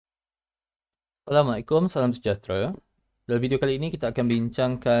Assalamualaikum, salam sejahtera. Dalam video kali ini kita akan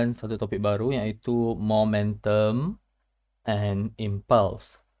bincangkan satu topik baru iaitu momentum and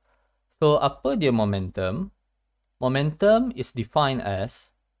impulse. So, apa dia momentum? Momentum is defined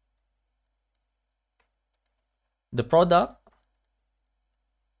as the product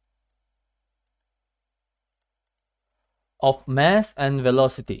of mass and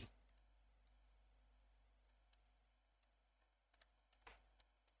velocity.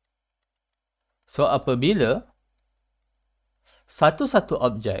 So, apabila satu-satu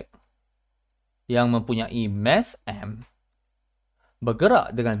objek yang mempunyai mass m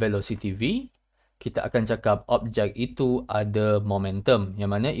bergerak dengan velocity v, kita akan cakap objek itu ada momentum.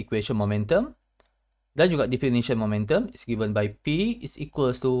 Yang mana equation momentum dan juga definition momentum is given by P is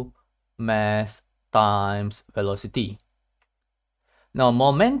equals to mass times velocity. Now,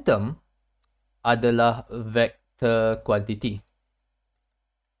 momentum adalah vector quantity.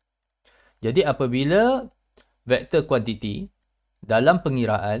 Jadi, apabila vector quantity dalam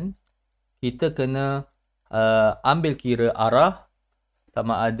pengiraan, kita kena ambil kira arah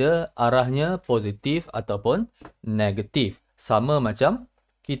sama ada arahnya positif ataupun negatif. Sama macam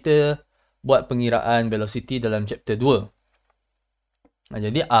kita buat pengiraan velocity dalam chapter 2.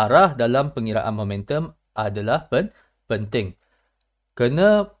 Jadi, arah dalam pengiraan momentum adalah penting.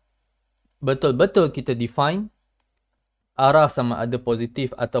 Kena betul-betul kita define arah sama ada positif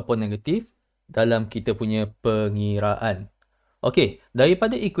ataupun negatif dalam kita punya pengiraan. Okey,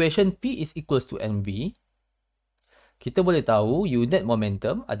 daripada equation P is equals to mv, kita boleh tahu unit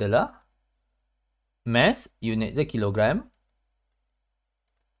momentum adalah mass, unit dia kilogram,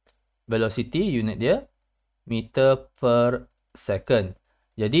 velocity, unit dia meter per second.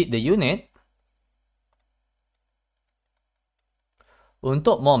 Jadi, the unit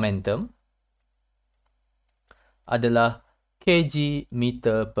untuk momentum adalah kg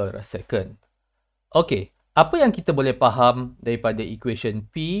meter per second. Okey, apa yang kita boleh faham daripada equation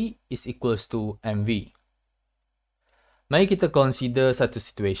P is equals to mv? Mari kita consider satu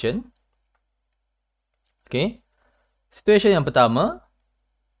situation. Okey, situation yang pertama,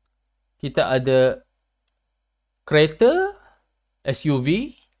 kita ada kereta,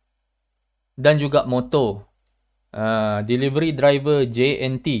 SUV dan juga motor. Delivery driver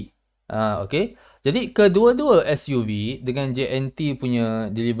JNT. Okey, jadi kedua-dua SUV dengan JNT punya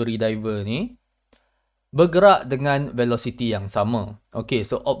delivery driver ni bergerak dengan velocity yang sama. Okey,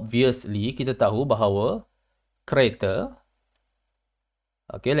 so obviously kita tahu bahawa kereta,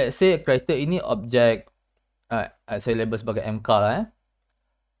 okey, let's say kereta ini objek, saya label sebagai M car lah.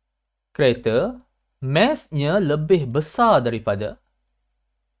 Kereta, mass-nya lebih besar daripada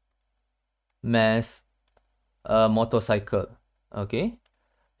mass motorcycle. Okey,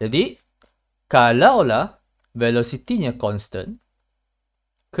 jadi kalaulah velocity-nya constant,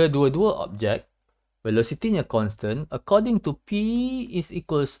 kedua-dua objek velocity-nya constant, according to P is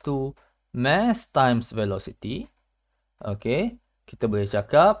equals to mass times velocity. Okay, kita boleh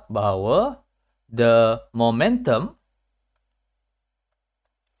cakap bahawa the momentum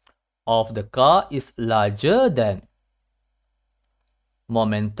of the car is larger than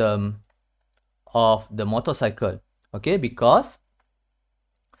momentum of the motorcycle. Okay, because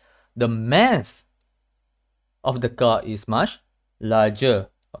the mass of the car is much larger.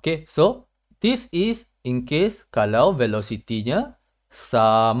 Okay, so this is in case kalau velocity-nya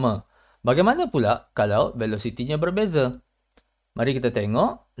sama. Bagaimana pula kalau velocity-nya berbeza? Mari kita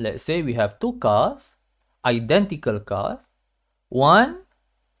tengok. Let's say we have two cars, identical cars. One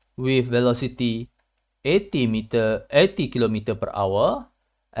with velocity 80 km per hour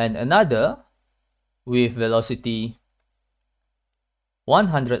and another with velocity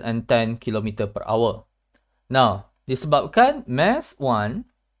 110 km per hour. Now, disebabkan mass 1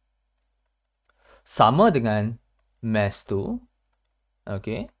 sama dengan mass 2,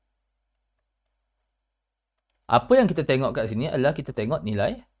 okay, apa yang kita tengok kat sini adalah kita tengok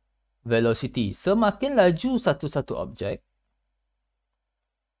nilai velocity. Semakin laju satu-satu objek,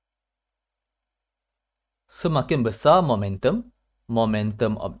 semakin besar momentum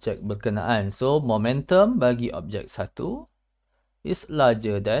objek berkenaan. So, momentum bagi objek 1 is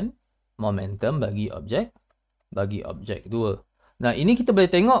larger than momentum bagi objek 2. Nah, ini kita boleh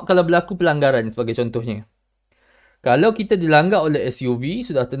tengok kalau berlaku pelanggaran sebagai contohnya. Kalau kita dilanggar oleh SUV,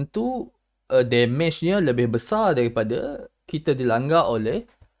 sudah tentu damage-nya lebih besar daripada kita dilanggar oleh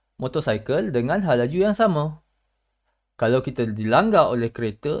motorcycle dengan hal laju yang sama. Kalau kita dilanggar oleh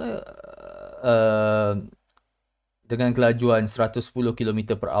kereta dengan kelajuan 110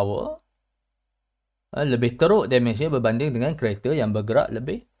 km per hour, lebih teruk damage-nya berbanding dengan kereta yang bergerak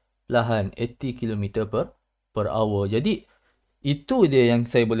lebih perlahan, 80 km per hour. Jadi, itu dia yang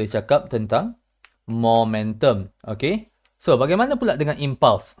saya boleh cakap tentang momentum. Okay. So, bagaimana pula dengan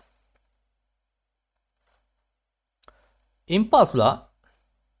impulse? Impulse pula,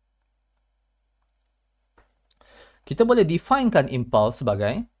 kita boleh definekan impulse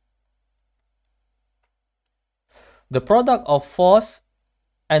sebagai the product of force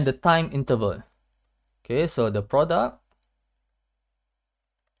and the time interval. Okay, so the product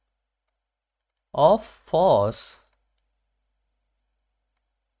of force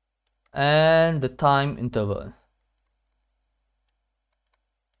and the time interval.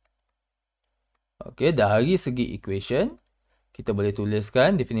 Okay, dari segi equation, kita boleh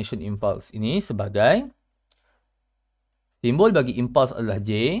tuliskan definition impulse ini sebagai simbol bagi impulse adalah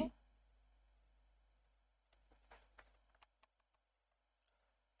J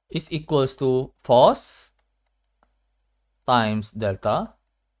is equals to force times delta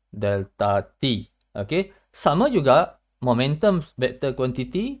T. Okay, sama juga momentum vector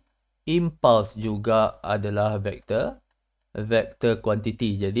quantity, impulse juga adalah vector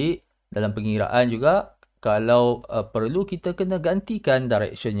quantity. Jadi dalam pengiraan juga, kalau perlu, kita kena gantikan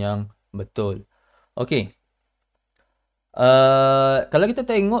direction yang betul. Okey. Kalau kita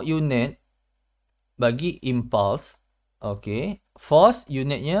tengok unit bagi impulse, okey, force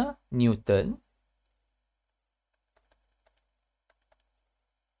unitnya Newton.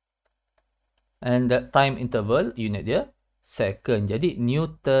 And that time interval unit dia second. Jadi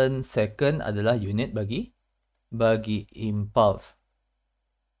Newton second adalah unit bagi impulse.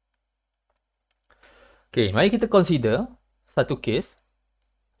 Okay, mari kita consider satu case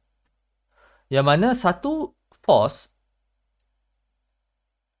yang mana satu force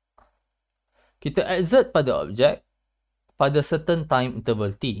kita exert pada objek pada certain time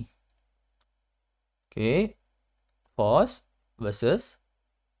interval T. Okay, force versus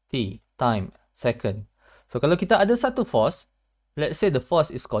T, time, second. So, kalau kita ada satu force, let's say the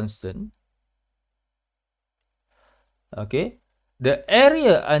force is constant. Okay, the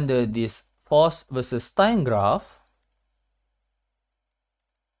area under this force versus time graph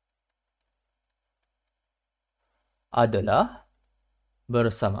adalah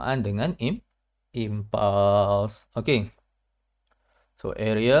bersamaan dengan impulse. Okay. So,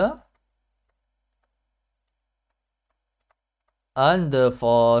 area under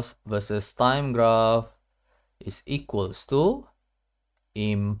force versus time graph is equals to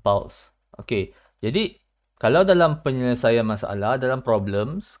impulse. Okay. Jadi, kalau dalam penyelesaian masalah, dalam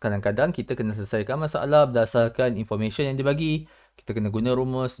problems, kadang-kadang kita kena selesaikan masalah berdasarkan information yang dibagi. Kita kena guna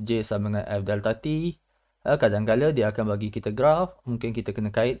rumus J sama dengan F delta T. Kadang-kadang dia akan bagi kita graf. Mungkin kita kena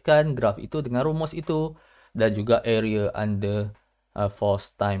kaitkan graf itu dengan rumus itu. Dan juga area under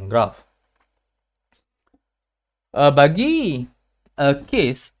force time graph. Bagi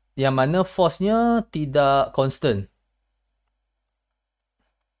case yang mana force-nya tidak constant.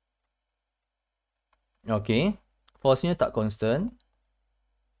 Okay, force-nya tak constant.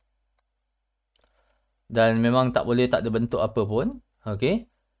 Dan memang tak ada bentuk apa pun. Okay.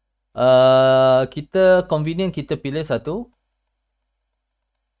 Kita convenient kita pilih satu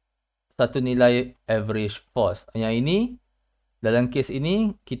nilai average force. Yang ini, dalam case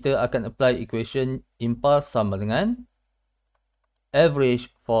ini, kita akan apply equation impulse sama dengan average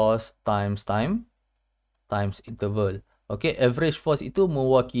force times time times interval. Okay, average force itu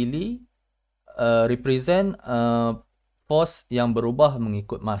mewakili represent force yang berubah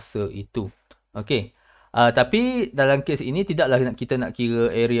mengikut masa itu. Okay. Tapi dalam kes ini tidaklah kita nak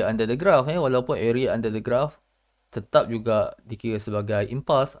kira area under the graph. Walaupun area under the graph tetap juga dikira sebagai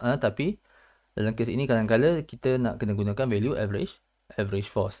impulse. Tapi dalam kes ini kadang-kadang kita nak kena gunakan value average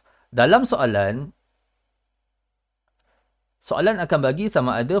force. Dalam soalan akan bagi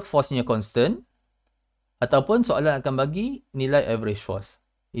sama ada force-nya constant ataupun soalan akan bagi nilai average force.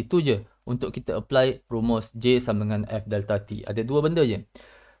 Itu je untuk kita apply rumus J sama dengan F delta T. Ada dua benda je.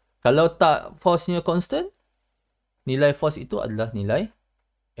 Kalau tak force-nya constant, nilai force itu adalah nilai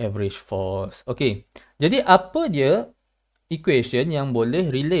average force. Okey. Jadi apa dia equation yang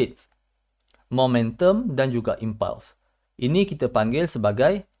boleh relate momentum dan juga impulse? Ini kita panggil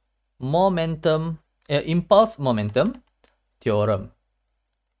sebagai impulse momentum theorem.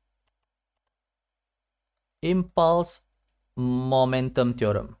 Impulse momentum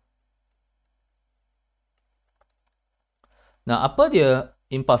theorem. Nah, apa dia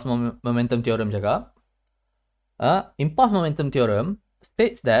impulse momentum theorem cakap? Impulse momentum theorem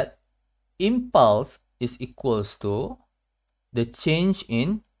states that impulse is equals to the change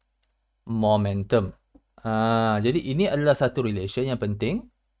in momentum. Jadi ini adalah satu relation yang penting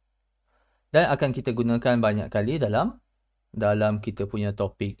dan akan kita gunakan banyak kali dalam kita punya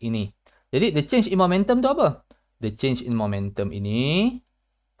topik ini. Jadi the change in momentum tu apa? The change in momentum ini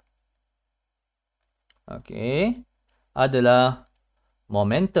okey, adalah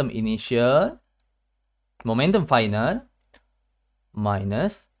momentum initial, momentum final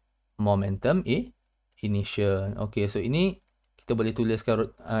minus momentum initial. Okey, so ini kita boleh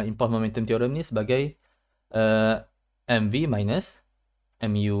tuliskan impulse momentum theorem ni sebagai MV minus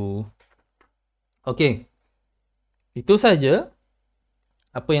MU. Okey, itu saja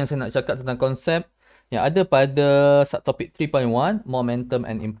apa yang saya nak cakap tentang konsep yang ada pada subtopik 3.1 momentum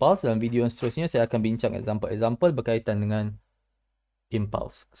and impulse. Dalam video yang seterusnya saya akan bincang example-example berkaitan dengan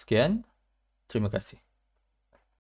impulse. Sekian, terima kasih.